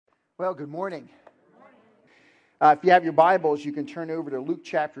Well, good morning. If you have your Bibles, you can turn over to Luke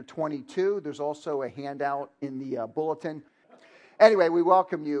chapter 22. There's also a handout in the bulletin. Anyway, we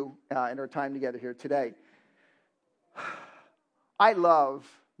welcome you in our time together here today. I love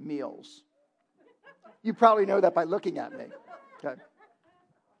meals. You probably know that by looking at me. Okay.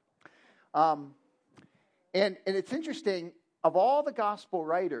 And it's interesting, of all the gospel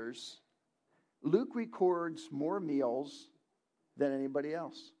writers, Luke records more meals than anybody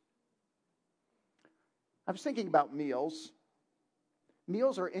else. I was thinking about meals.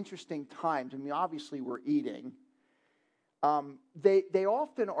 Meals are interesting times. I mean, obviously we're eating. They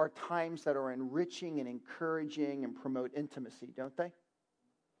often are times that are enriching and encouraging and promote intimacy, don't they?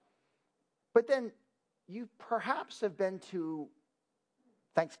 But then you perhaps have been to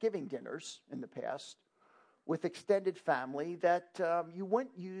Thanksgiving dinners in the past with extended family that you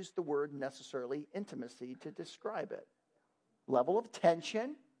wouldn't use the word necessarily intimacy to describe it. Level of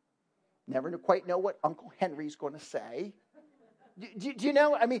tension. Never quite know what Uncle Henry's going to say. Do you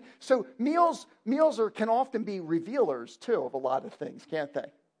know? I mean, so meals can often be revealers, too, of a lot of things, can't they?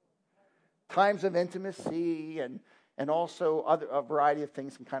 Times of intimacy and also a variety of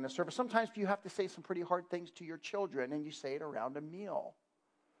things can kind of serve. Sometimes you have to say some pretty hard things to your children, and you say it around a meal.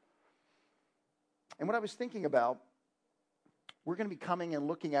 And what I was thinking about, we're going to be coming and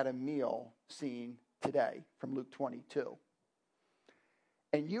looking at a meal scene today from Luke 22.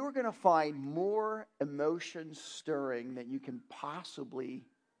 And you are going to find more emotion stirring than you can possibly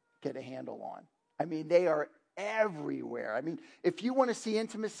get a handle on. I mean, they are everywhere. I mean, if you want to see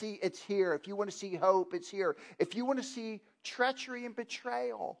intimacy, it's here. If you want to see hope, it's here. If you want to see treachery and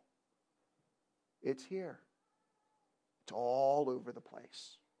betrayal, it's here. It's all over the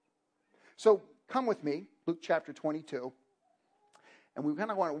place. So come with me, Luke chapter 22. And we kind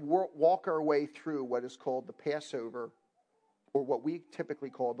of want to walk our way through what is called the Passover, or what we typically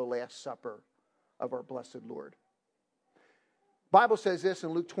call the Last Supper of our blessed Lord. The Bible says this in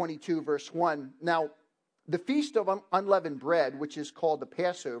Luke 22, verse 1. Now, the feast of unleavened bread, which is called the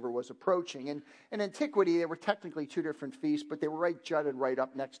Passover, was approaching. And in antiquity, there were technically two different feasts, but they were jutted right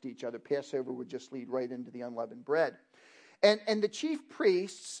up next to each other. Passover would just lead right into the unleavened bread. And the chief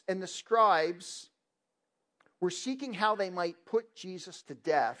priests and the scribes were seeking how they might put Jesus to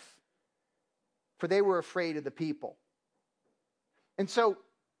death, for they were afraid of the people. And so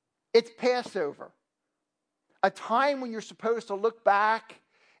it's Passover, a time when you're supposed to look back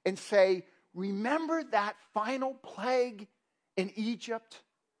and say, remember that final plague in Egypt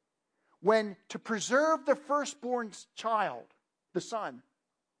when to preserve the firstborn child, the son,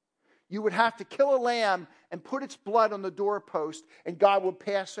 you would have to kill a lamb and put its blood on the doorpost and God would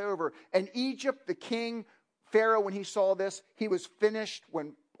pass over. And Egypt, the king, Pharaoh, when he saw this, he was finished.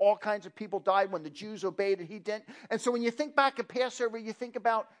 When all kinds of people died, when the Jews obeyed it, he didn't. And so when you think back at Passover, you think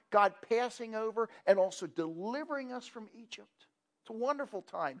about God passing over and also delivering us from Egypt. It's a wonderful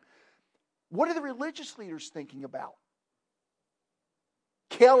time. What are the religious leaders thinking about?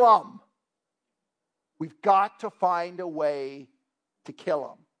 Kill them. We've got to find a way to kill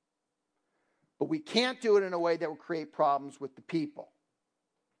them. But we can't do it in a way that will create problems with the people.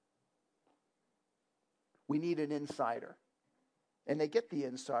 We need an insider. And they get the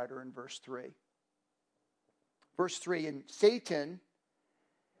insider in verse 3. Verse 3, and Satan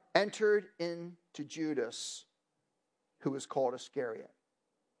entered into Judas, who was called Iscariot.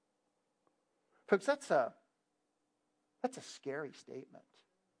 Folks, that's a scary statement.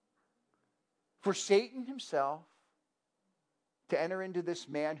 For Satan himself to enter into this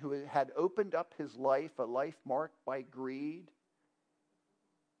man who had opened up his life, a life marked by greed,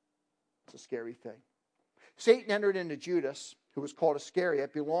 it's a scary thing. Satan entered into Judas, who was called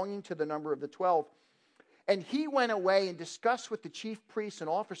Iscariot, belonging to the number of the 12. And he went away and discussed with the chief priests and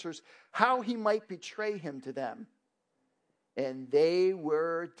officers how he might betray him to them. And they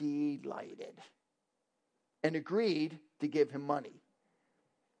were delighted and agreed to give him money.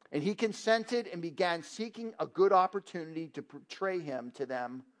 And he consented and began seeking a good opportunity to betray him to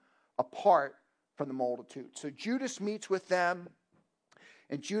them apart from the multitude. So Judas meets with them,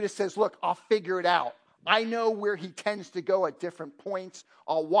 and Judas says, look, I'll figure it out. I know where he tends to go at different points.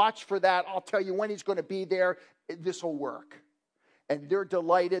 I'll watch for that. I'll tell you when he's going to be there. This will work. And they're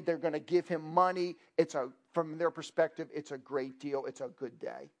delighted. They're going to give him money. From their perspective, it's a great deal. It's a good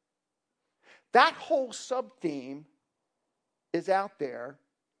day. That whole sub-theme is out there.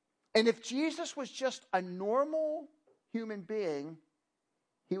 And if Jesus was just a normal human being,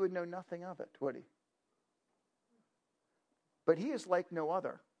 he would know nothing of it, would he? But he is like no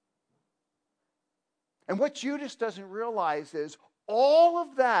other. And what Judas doesn't realize is all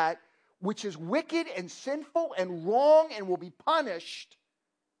of that which is wicked and sinful and wrong and will be punished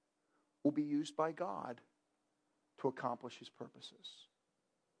will be used by God to accomplish his purposes.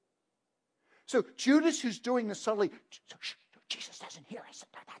 So Judas, who's doing this subtly, Jesus doesn't hear us.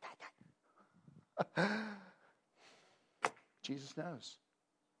 Jesus knows.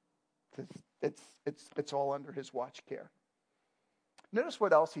 It's all under his watch care. Notice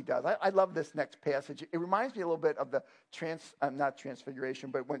what else he does. I love this next passage. It reminds me a little bit of the not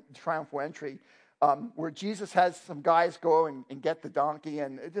transfiguration, but when triumphal entry, where Jesus has some guys go and get the donkey,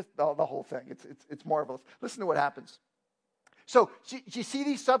 and just the whole thing. It's marvelous. Listen to what happens. So, do you see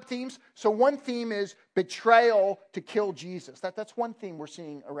these sub-themes? So one theme is betrayal to kill Jesus. That's one theme we're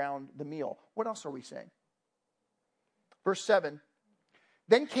seeing around the meal. What else are we seeing? Verse 7.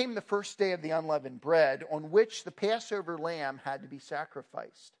 Then came the first day of the unleavened bread, on which the Passover lamb had to be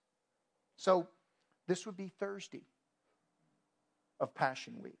sacrificed. So this would be Thursday of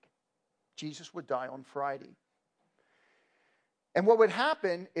Passion Week. Jesus would die on Friday. And what would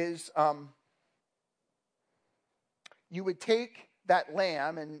happen is you would take that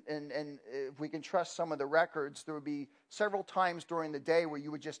lamb, and if we can trust some of the records, there would be several times during the day where you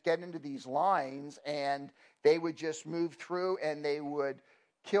would just get into these lines, and they would just move through, and they would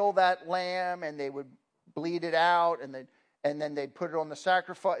kill that lamb, and they would bleed it out, and then they'd put it on the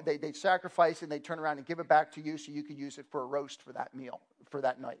sacrifice. They'd sacrifice, and they'd turn around and give it back to you, so you could use it for a roast for that meal, for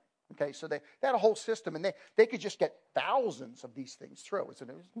that night. Okay, so they had a whole system, and they could just get thousands of these things through. It was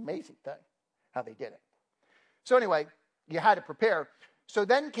an amazing thing how they did it. So anyway, you had to prepare. So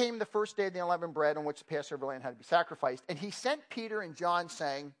then came the first day of the unleavened bread, on which the Passover lamb had to be sacrificed. And he sent Peter and John,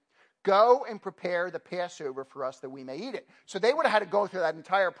 saying, "Go and prepare the Passover for us that we may eat it." So they would have had to go through that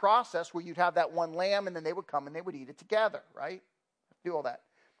entire process where you'd have that one lamb, and then they would come and they would eat it together, right? Do all that.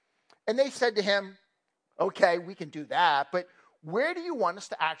 And they said to him, "Okay, we can do that, but where do you want us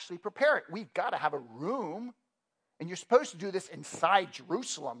to actually prepare it? We've got to have a room, and you're supposed to do this inside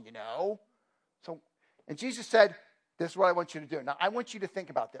Jerusalem, you know." And Jesus said, "This is what I want you to do." Now, I want you to think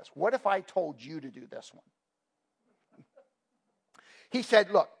about this. What if I told you to do this one? He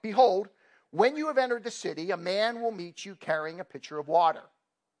said, "Look, behold, when you have entered the city, a man will meet you carrying a pitcher of water."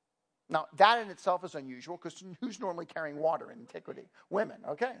 Now, that in itself is unusual, because who's normally carrying water in antiquity? Women.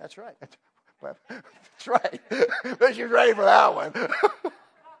 Okay, that's right. That's right. But she's ready for that one.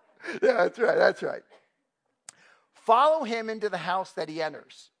 Yeah, that's right. Follow him into the house that he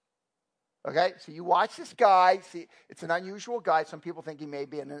enters. Okay, so you watch this guy. See, it's an unusual guy. Some people think he may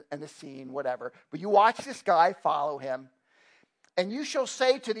be in a scene, whatever. But you watch this guy, follow him. And you shall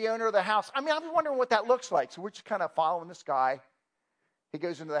say to the owner of the house. I mean, I'm wondering what that looks like. So we're just kind of following this guy. He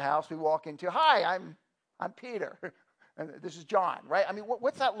goes into the house. We walk into, "Hi, I'm Peter. And this is John," right? I mean,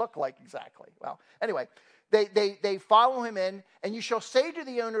 what's that look like exactly? Well, anyway, they follow him in. "And you shall say to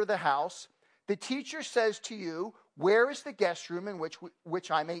the owner of the house, the teacher says to you, where is the guest room in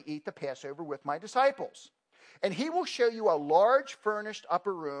which I may eat the Passover with my disciples? And he will show you a large furnished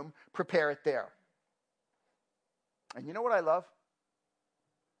upper room. Prepare it there." And you know what I love?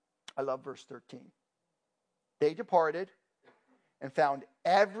 I love verse 13. They departed and found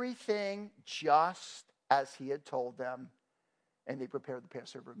everything just as he had told them, and they prepared the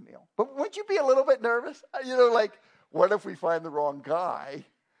Passover meal. But wouldn't you be a little bit nervous? You know, like, what if we find the wrong guy?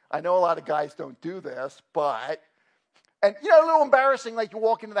 I know a lot of guys don't do this, but... And, you know, a little embarrassing, like you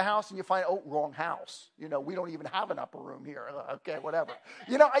walk into the house and you find, oh, wrong house. You know, we don't even have an upper room here. Okay, whatever.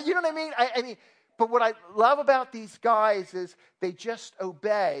 You know what I mean? I mean, but what I love about these guys is they just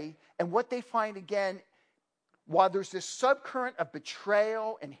obey. And what they find, again, while there's this subcurrent of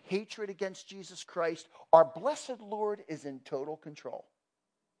betrayal and hatred against Jesus Christ, our blessed Lord is in total control.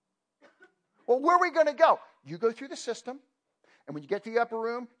 Well, where are we going to go? You go through the system. And when you get to the upper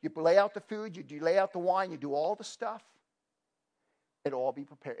room, you lay out the food, you lay out the wine, you do all the stuff. It'll all be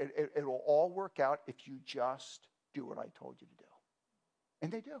prepared. It'll all work out if you just do what I told you to do.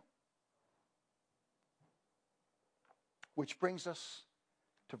 And they do. Which brings us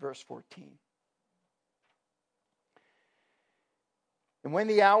to verse 14. "And when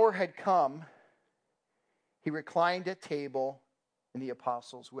the hour had come, he reclined at table, and the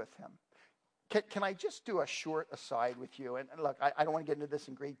apostles with him." Can I just do a short aside with you? And look, I don't want to get into this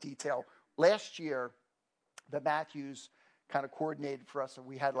in great detail. Last year, the Matthews kind of coordinated for us, and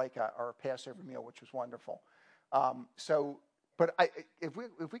we had like our Passover meal, which was wonderful. If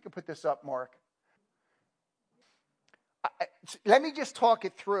we could put this up, Mark. Let me just talk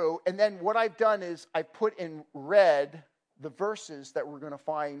it through, and then what I've done is I put in red the verses that we're going to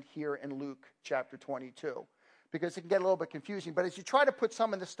find here in Luke chapter 22, because it can get a little bit confusing. But as you try to put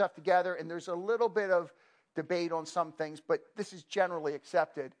some of this stuff together, and there's a little bit of debate on some things, but this is generally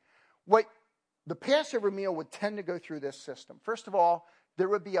accepted. What the Passover meal would tend to go through this system. First of all, there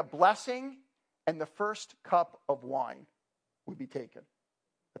would be a blessing, and the first cup of wine would be taken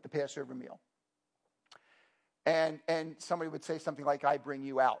at the Passover meal. And somebody would say something like, I bring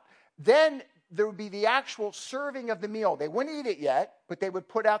you out. Then there would be the actual serving of the meal. They wouldn't eat it yet, but they would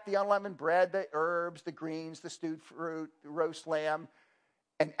put out the unleavened bread, the herbs, the greens, the stewed fruit, the roast lamb,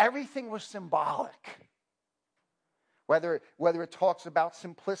 and everything was symbolic. Whether it talks about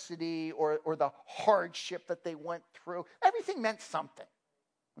simplicity or the hardship that they went through, everything meant something.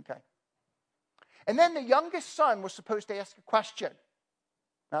 Okay. And then the youngest son was supposed to ask a question.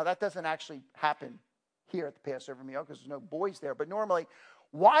 Now, that doesn't actually happen here at the Passover meal because there's no boys there. But normally,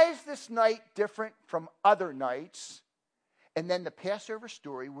 why is this night different from other nights? And then the Passover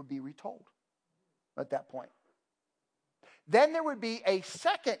story would be retold at that point. Then there would be a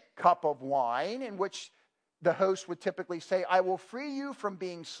second cup of wine in which the host would typically say, I will free you from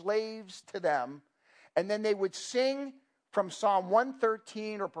being slaves to them. And then they would sing from Psalm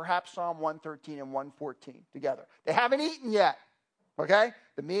 113 or perhaps Psalm 113 and 114 together. They haven't eaten yet, okay?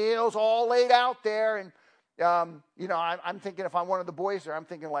 The meal's all laid out there. And, I'm thinking if I'm one of the boys there, I'm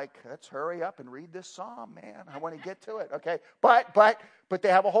thinking like, let's hurry up and read this psalm, man. I want to get to it, okay? But they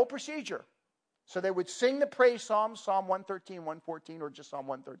have a whole procedure. So they would sing the praise psalms, Psalm 113, 114, or just Psalm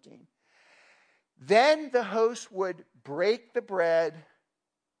 113. Then the host would break the bread,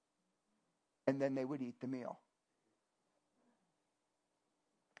 and then they would eat the meal.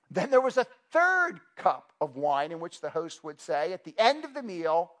 Then there was a third cup of wine in which the host would say, at the end of the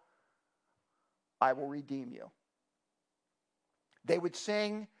meal, I will redeem you. They would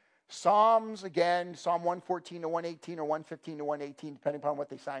sing psalms again, Psalm 114 to 118 or 115 to 118, depending upon what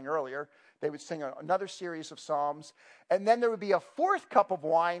they sang earlier. They would sing another series of psalms. And then there would be a fourth cup of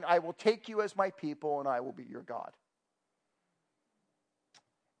wine. I will take you as my people, and I will be your God.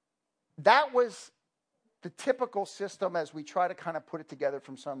 That was the typical system as we try to kind of put it together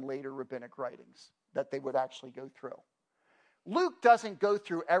from some later rabbinic writings that they would actually go through. Luke doesn't go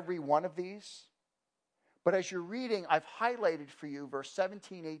through every one of these. But as you're reading, I've highlighted for you verse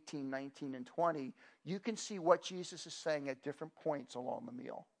 17, 18, 19, and 20. You can see what Jesus is saying at different points along the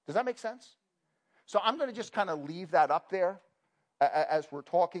meal. Does that make sense? So I'm going to just kind of leave that up there as we're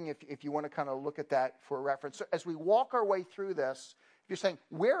talking, if you want to kind of look at that for a reference. So as we walk our way through this, if you're saying,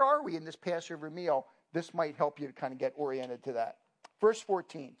 where are we in this Passover meal? This might help you to kind of get oriented to that. Verse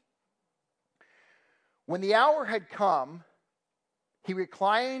 14. When the hour had come, he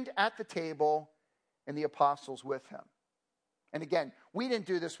reclined at the table and the apostles with him. And again, we didn't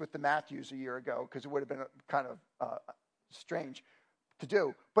do this with the Matthews a year ago because it would have been kind of strange to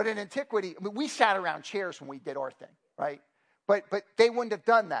do. But in antiquity, we sat around chairs when we did our thing, right? But they wouldn't have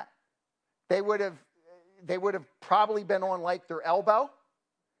done that. They would have probably been on like their elbow.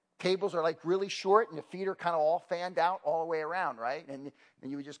 Tables are like really short, and the feet are kind of all fanned out all the way around, right? And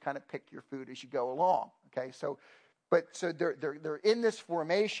you would just kind of pick your food as you go along. Okay, so they're in this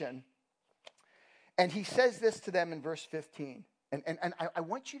formation. And he says this to them in verse 15. And I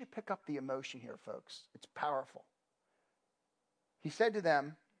want you to pick up the emotion here, folks. It's powerful. He said to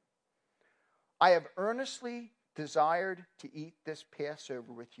them, I have earnestly desired to eat this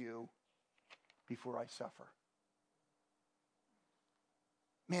Passover with you before I suffer.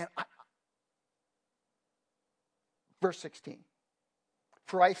 Man, verse 16.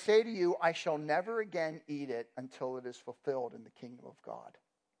 For I say to you, I shall never again eat it until it is fulfilled in the kingdom of God.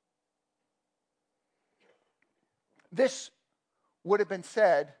 This would have been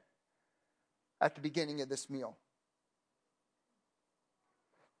said at the beginning of this meal.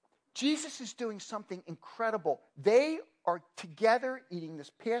 Jesus is doing something incredible. They are together eating this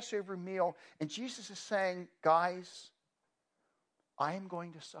Passover meal, and Jesus is saying, guys, I am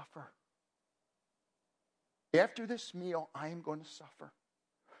going to suffer. After this meal, I am going to suffer.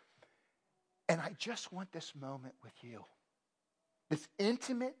 And I just want this moment with you. This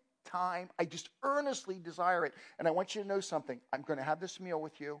intimate time. I just earnestly desire it. And I want you to know something. I'm going to have this meal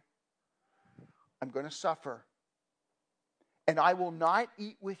with you. I'm going to suffer. And I will not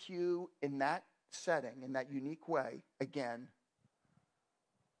eat with you in that setting, in that unique way, again,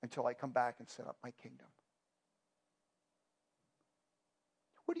 until I come back and set up my kingdom.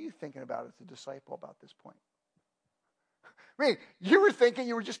 What are you thinking about as a disciple about this point? I mean, you were thinking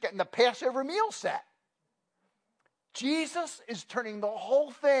you were just getting the Passover meal set. Jesus is turning the whole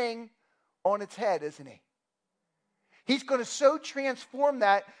thing on its head, isn't he? He's going to so transform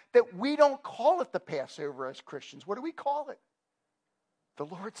that we don't call it the Passover as Christians. What do we call it? The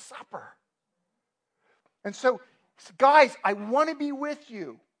Lord's Supper. And so, guys, I want to be with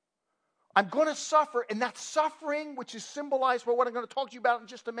you. I'm going to suffer, and that suffering, which is symbolized by what I'm going to talk to you about in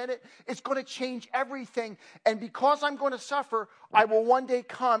just a minute, is going to change everything. And because I'm going to suffer, I will one day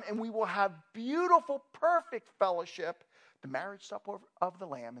come, and we will have beautiful, perfect fellowship, the marriage supper of the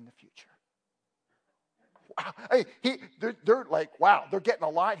Lamb in the future. Wow. I mean, they're like, wow, they're getting a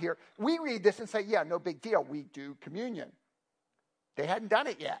lot here. We read this and say, yeah, no big deal. We do communion. They hadn't done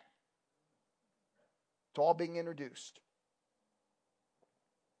it yet. It's all being introduced.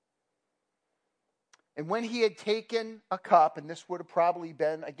 And when he had taken a cup, and this would have probably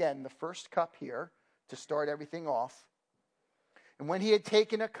been, again, the first cup here to start everything off. And when he had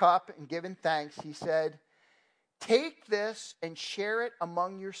taken a cup and given thanks, he said, "Take this and share it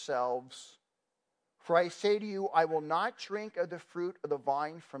among yourselves. For I say to you, I will not drink of the fruit of the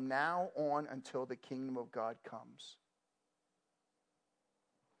vine from now on until the kingdom of God comes."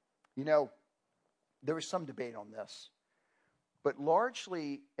 You know, there was some debate on this. But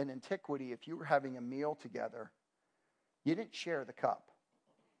largely in antiquity, if you were having a meal together, you didn't share the cup.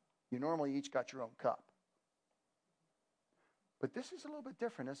 You normally each got your own cup. But this is a little bit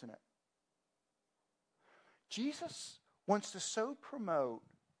different, isn't it? Jesus wants to so promote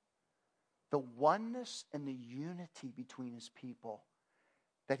the oneness and the unity between his people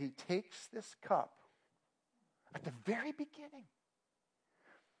that he takes this cup at the very beginning.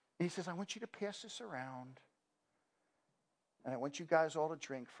 And he says, I want you to pass this around. And I want you guys all to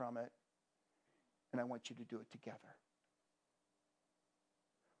drink from it. And I want you to do it together.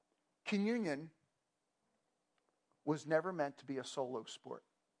 Communion was never meant to be a solo sport,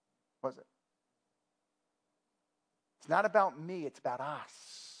 was it? It's not about me, it's about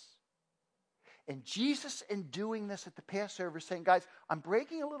us. And Jesus, in doing this at the Passover, is saying, guys, I'm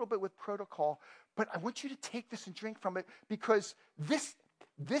breaking a little bit with protocol, but I want you to take this and drink from it because this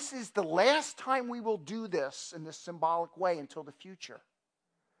is the last time we will do this in this symbolic way until the future.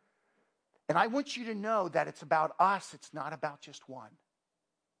 And I want you to know that it's about us. It's not about just one.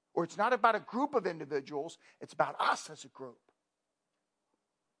 Or it's not about a group of individuals. It's about us as a group.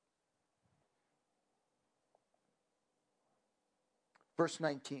 Verse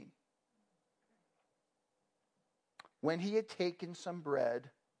 19. When he had taken some bread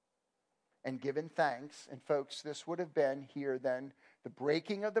and given thanks, and folks, this would have been here then, the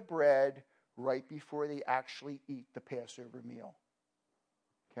breaking of the bread right before they actually eat the Passover meal.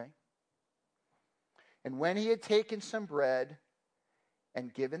 Okay? And when he had taken some bread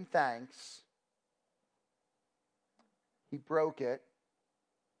and given thanks, he broke it.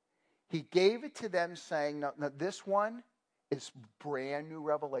 He gave it to them saying, now this one is brand new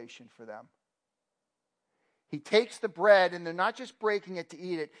revelation for them. He takes the bread, and they're not just breaking it to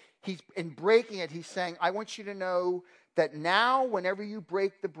eat it. In breaking it, he's saying, I want you to know that now, whenever you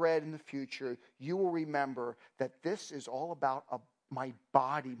break the bread in the future, you will remember that this is all about my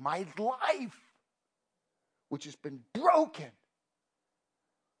body, my life, which has been broken.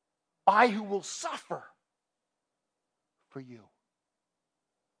 I who will suffer for you.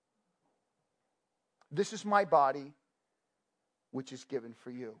 This is my body, which is given for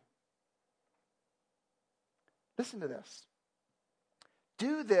you. Listen to this.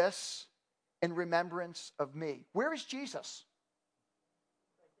 Do this in remembrance of me. Where is Jesus?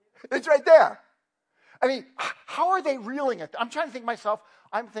 It's right there. I mean, how are they reeling it? I'm trying to think myself.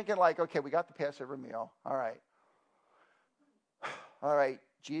 I'm thinking like, okay, we got the Passover meal. All right. All right.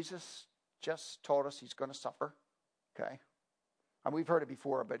 Jesus just told us he's going to suffer. Okay. And we've heard it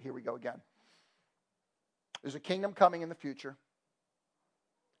before, but here we go again. There's a kingdom coming in the future.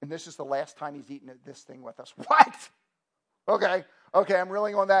 And this is the last time he's eaten this thing with us. What? Okay, I'm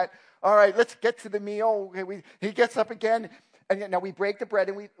reeling on that. All right, let's get to the meal. Okay, he gets up again. And now we break the bread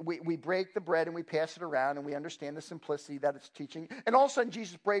and we break the bread and we pass it around and we understand the simplicity that it's teaching. And all of a sudden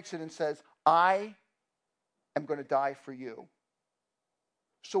Jesus breaks it and says, I am going to die for you.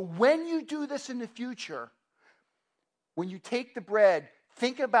 So when you do this in the future, when you take the bread,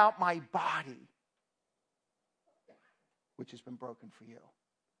 think about my body, which has been broken for you.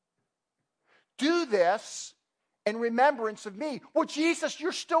 Do this in remembrance of me. Well, Jesus,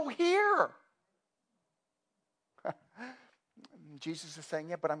 you're still here. Jesus is saying,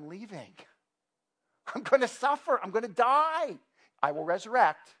 yeah, but I'm leaving. I'm going to suffer. I'm going to die. I will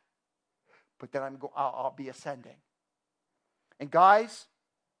resurrect. But then I'll be ascending. And guys,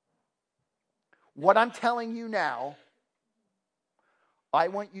 what I'm telling you now, I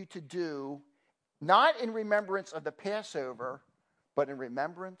want you to do not in remembrance of the Passover, but in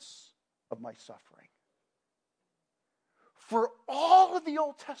remembrance of my suffering. For all of the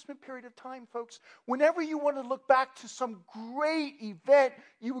Old Testament period of time, folks, whenever you want to look back to some great event,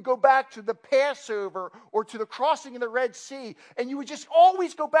 you would go back to the Passover or to the crossing of the Red Sea, and you would just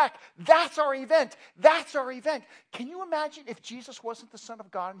always go back. That's our event. That's our event. Can you imagine if Jesus wasn't the Son of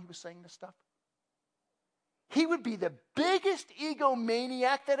God and he was saying this stuff? He would be the biggest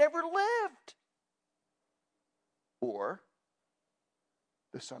egomaniac that ever lived. Or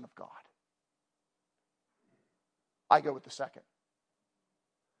the Son of God. I go with the second.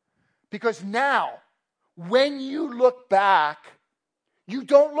 Because now, when you look back, you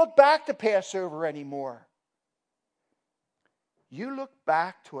don't look back to Passover anymore. You look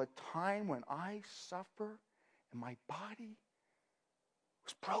back to a time when I suffer and my body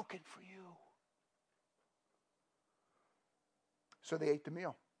was broken for you. So they ate the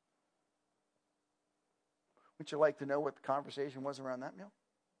meal. Would you like to know what the conversation was around that meal?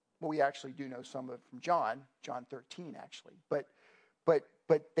 Well, we actually do know some of it from John 13 actually. But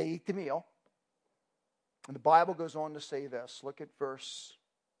they ate the meal. And the Bible goes on to say this. Look at verse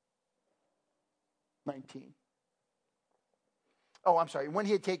 19. Oh, I'm sorry. When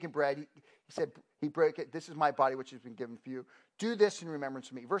he had taken bread, he said, he broke it. This is my body which has been given for you. Do this in remembrance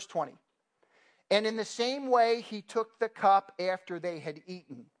of me. Verse 20. And in the same way, he took the cup after they had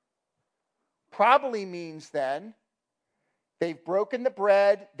eaten. Probably means then, they've broken the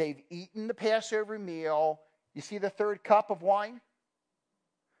bread, they've eaten the Passover meal. You see the third cup of wine?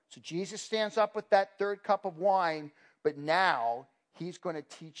 So Jesus stands up with that third cup of wine, but now he's going to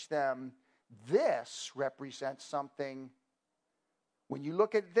teach them this represents something. When you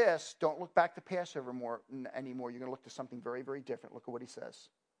look at this, don't look back to Passover anymore. You're going to look to something very, very different. Look at what he says.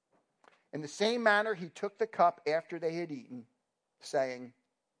 In the same manner, he took the cup after they had eaten, saying,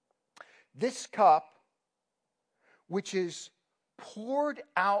 this cup, which is poured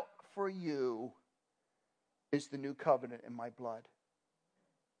out for you, is the new covenant in my blood.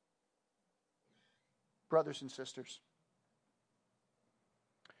 Brothers and sisters,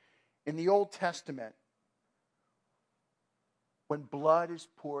 in the Old Testament, when blood is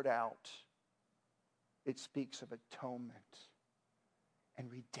poured out, it speaks of atonement and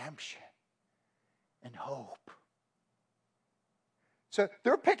redemption and hope. So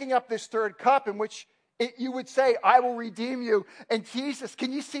they're picking up this third cup in which you would say, I will redeem you. And Jesus,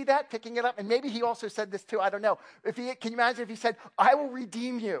 can you see that? Picking it up. And maybe he also said this too. I don't know. Can you imagine if he said, I will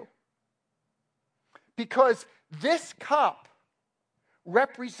redeem you? Because this cup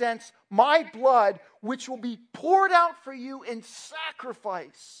represents my blood, which will be poured out for you in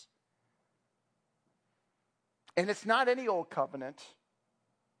sacrifice. And it's not any old covenant.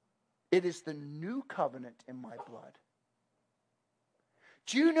 It is the new covenant in my blood.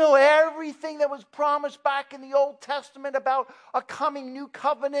 Do you know everything that was promised back in the Old Testament about a coming new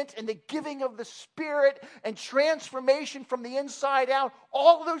covenant and the giving of the Spirit and transformation from the inside out?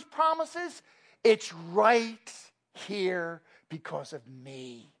 All of those promises, it's right here because of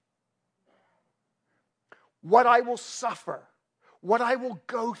me. What I will suffer, what I will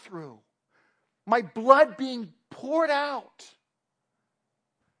go through, my blood being poured out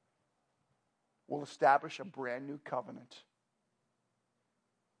will establish a brand new covenant.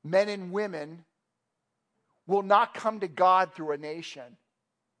 Men and women will not come to God through a nation,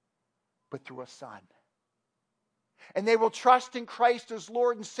 but through a son. And they will trust in Christ as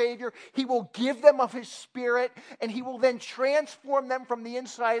Lord and Savior. He will give them of His Spirit, and He will then transform them from the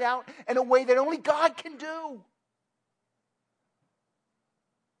inside out in a way that only God can do.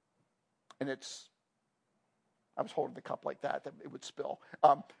 And I was holding the cup like that it would spill.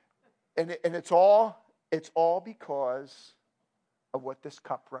 And it's all because of what this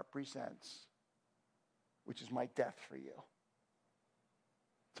cup represents, which is my death for you.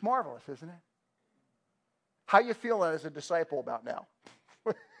 It's marvelous, isn't it? How you feeling as a disciple about now?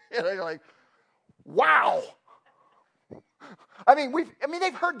 You're like, wow. I mean,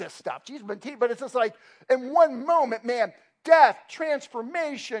 they've heard this stuff. Jesus been teaching, but it's just like, in one moment, man, death,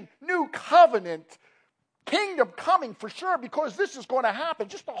 transformation, new covenant, kingdom coming for sure, because this is going to happen.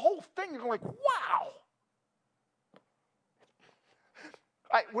 Just the whole thing, you're like, wow.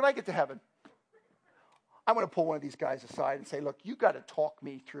 When I get to heaven, I'm going to pull one of these guys aside and say, look, you got to talk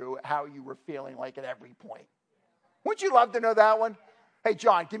me through how you were feeling like at every point. Wouldn't you love to know that one? Hey,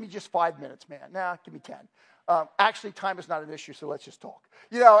 John, give me just 5 minutes, man. Nah, give me 10. Actually, time is not an issue, so let's just talk.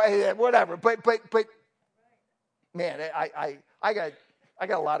 Whatever. But man, I got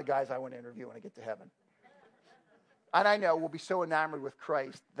a lot of guys I want to interview when I get to heaven. And I know we'll be so enamored with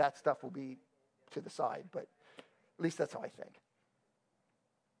Christ, that stuff will be to the side. But at least that's how I think.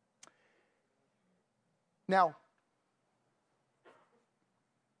 Now,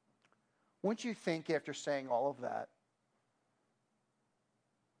 wouldn't you think after saying all of that,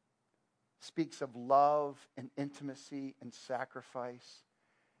 speaks of love and intimacy and sacrifice.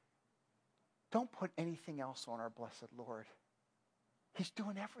 Don't put anything else on our blessed Lord. He's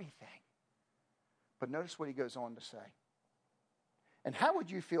doing everything. But notice what he goes on to say. And how would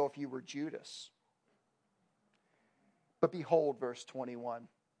you feel if you were Judas? But behold, verse 21.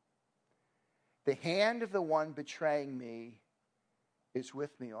 The hand of the one betraying me is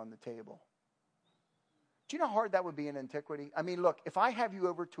with me on the table. Do you know how hard that would be in antiquity? I mean, look, if I have you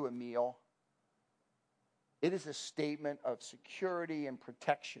over to a meal, it is a statement of security and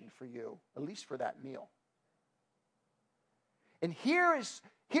protection for you, at least for that meal. And here's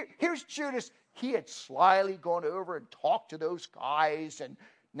Judas. He had slyly gone over and talked to those guys, and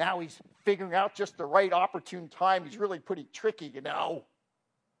now he's figuring out just the right opportune time. He's really pretty tricky, you know.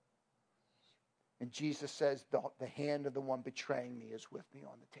 And Jesus says, the hand of the one betraying me is with me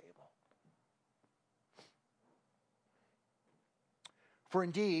on the table. For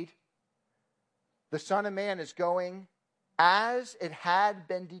indeed, the Son of Man is going as it had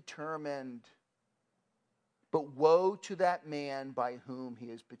been determined. But woe to that man by whom he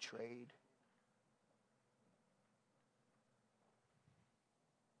is betrayed.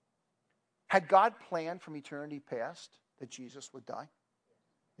 Had God planned from eternity past that Jesus would die?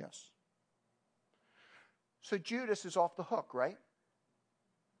 Yes. So Judas is off the hook, right?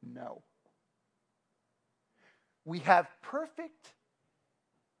 No. We have perfect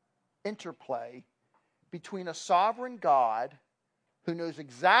interplay between a sovereign God who knows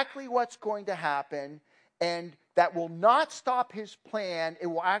exactly what's going to happen, and that will not stop his plan. It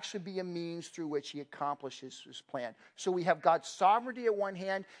will actually be a means through which he accomplishes his plan. So we have God's sovereignty at one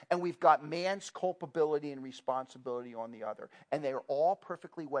hand, and we've got man's culpability and responsibility on the other. And they are all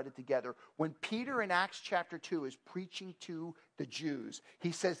perfectly wedded together. When Peter in Acts chapter 2 is preaching to the Jews,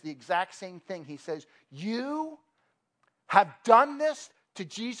 he says the exact same thing. He says, you have done this to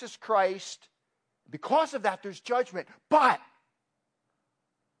Jesus Christ. Because of that, there's judgment. But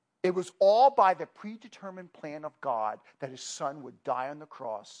it was all by the predetermined plan of God that his son would die on the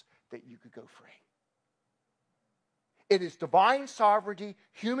cross that you could go free. It is divine sovereignty,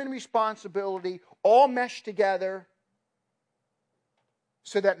 human responsibility, all meshed together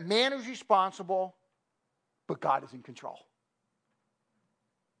so that man is responsible, but God is in control.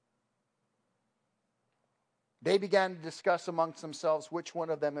 They began to discuss amongst themselves which one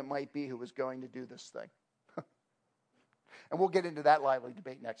of them it might be who was going to do this thing. And we'll get into that lively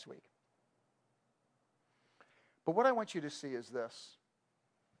debate next week. But what I want you to see is this.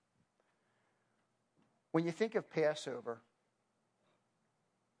 When you think of Passover,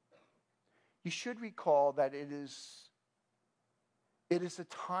 you should recall that it is a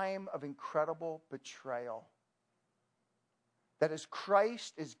time of incredible betrayal. That as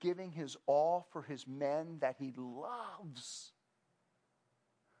Christ is giving his all for his men that he loves,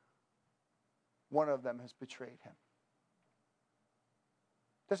 one of them has betrayed him.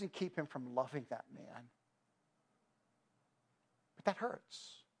 Doesn't keep him from loving that man. But that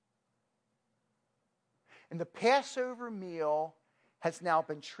hurts. And the Passover meal has now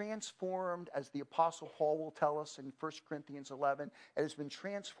been transformed, as the Apostle Paul will tell us in 1 Corinthians 11, it has been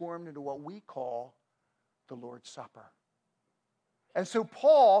transformed into what we call the Lord's Supper. And so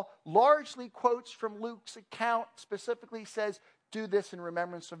Paul largely quotes from Luke's account, specifically says, do this in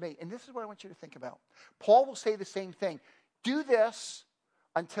remembrance of me. And this is what I want you to think about. Paul will say the same thing. Do this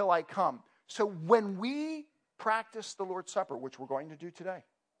until I come. So when we practice the Lord's Supper, which we're going to do today,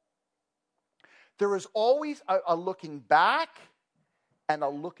 there is always a looking back and a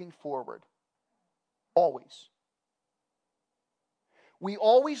looking forward. Always. We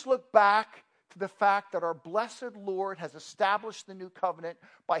always look back to the fact that our blessed Lord has established the new covenant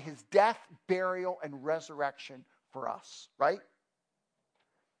by his death, burial, and resurrection for us, right?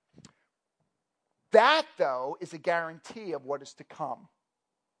 That, though, is a guarantee of what is to come.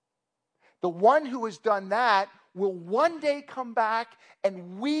 The one who has done that will one day come back,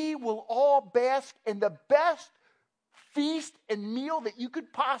 and we will all bask in the best feast and meal that you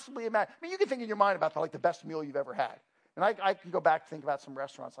could possibly imagine. I mean, you can think in your mind about the best meal you've ever had. And I can go back and think about some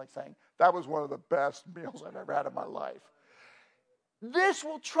restaurants like saying, that was one of the best meals I've ever had in my life. This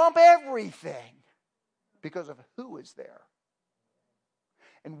will trump everything because of who is there.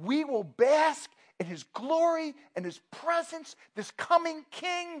 And we will bask in his glory and his presence, this coming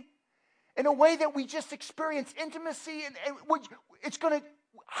king, in a way that we just experience intimacy. And it's going to,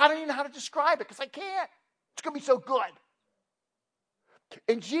 I don't even know how to describe it because I can't. It's going to be so good.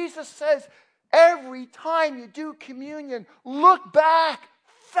 And Jesus says, every time you do communion, look back.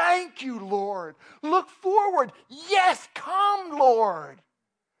 Thank you, Lord. Look forward. Yes, come, Lord.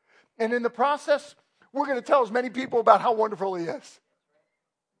 And in the process, we're going to tell as many people about how wonderful he is.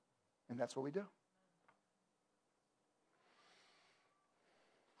 And that's what we do.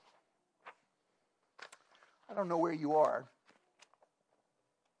 I don't know where you are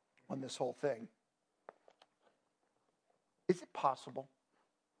on this whole thing. Is it possible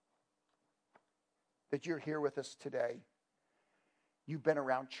that you're here with us today? You've been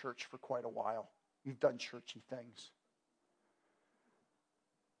around church for quite a while. You've done churchy things.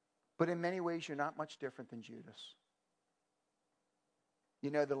 But in many ways, you're not much different than Judas. You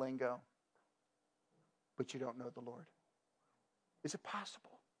know the lingo, but you don't know the Lord. Is it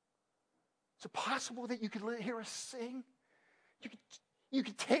possible? Is it possible that you could hear us sing? You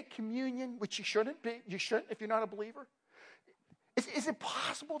could take communion, which you shouldn't be. You shouldn't if you're not a believer. Is it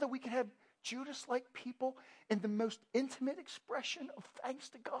possible that we could have Judas-like people in the most intimate expression of thanks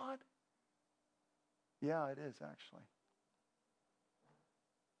to God? Yeah, it is actually.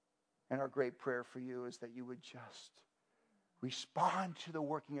 And our great prayer for you is that you would just respond to the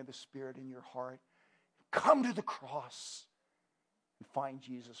working of the Spirit in your heart. Come to the cross and find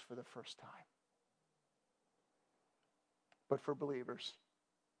Jesus for the first time. But for believers,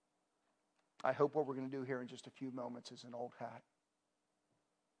 I hope what we're going to do here in just a few moments is an old hat.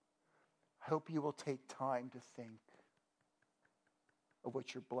 I hope you will take time to think of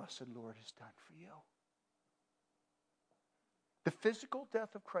what your blessed Lord has done for you. The physical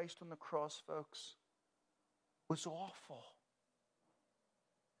death of Christ on the cross, folks, was awful.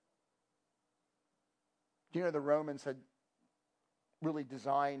 You know, the Romans had really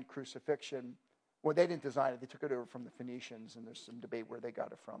designed crucifixion. Well, they didn't design it. They took it over from the Phoenicians, and there's some debate where they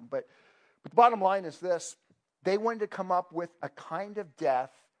got it from. But the bottom line is this. They wanted to come up with a kind of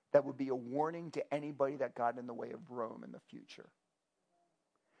death that would be a warning to anybody that got in the way of Rome in the future.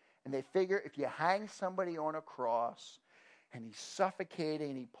 And they figure if you hang somebody on a cross and he's suffocating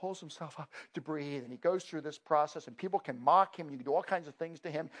and he pulls himself up to breathe and he goes through this process and people can mock him, you can do all kinds of things to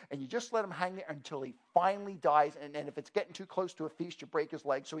him, and you just let him hang there until he finally dies. And if it's getting too close to a feast, you break his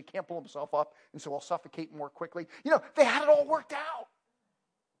leg so he can't pull himself up, and so he'll suffocate more quickly. You know, they had it all worked out.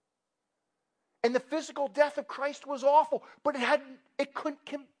 And the physical death of Christ was awful, but it couldn't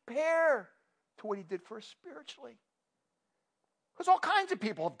compare to what he did for us spiritually. Because all kinds of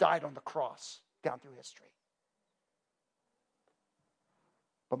people have died on the cross down through history.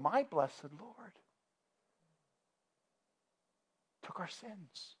 But my blessed Lord took our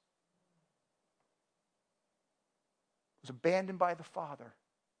sins. Was abandoned by the Father.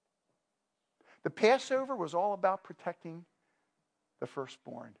 The Passover was all about protecting the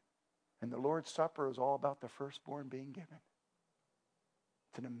firstborn. And the Lord's Supper is all about the firstborn being given.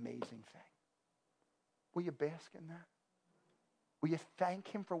 It's an amazing thing. Will you bask in that? Will you thank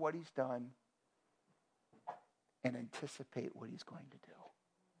him for what he's done and anticipate what he's going to do?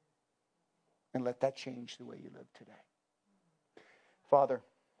 And let that change the way you live today. Father,